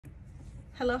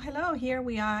Hello. Here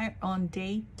we are on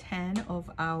day 10 of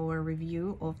our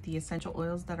review of the essential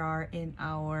oils that are in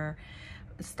our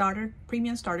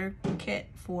premium starter kit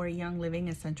for Young Living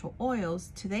essential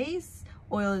oils. Today's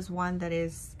oil is one that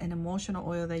is an emotional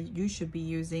oil that you should be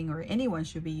using, or anyone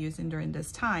should be using during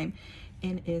this time,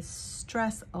 and is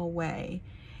Stress Away.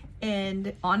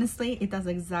 And honestly, it does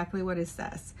exactly what it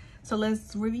says. So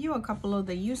let's review a couple of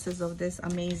the uses of this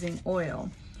amazing oil.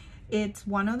 It's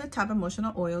one of the top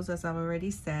emotional oils, as I've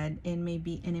already said, and may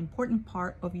be an important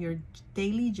part of your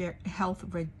daily health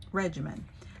regimen.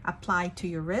 Apply to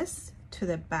your wrists, to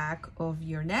the back of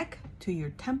your neck, to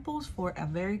your temples for a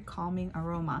very calming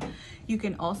aroma. You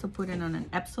can also put it on an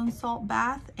Epsom salt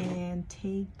bath and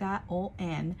take that all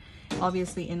in,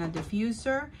 obviously in a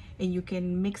diffuser, and you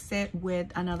can mix it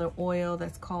with another oil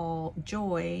that's called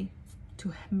Joy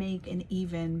to make an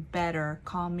even better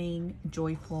calming,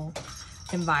 joyful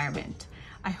environment.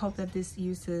 I hope that these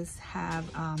uses have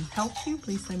helped you.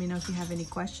 Please let me know if you have any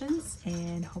questions,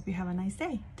 and hope you have a nice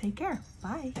day. Take care.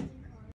 Bye.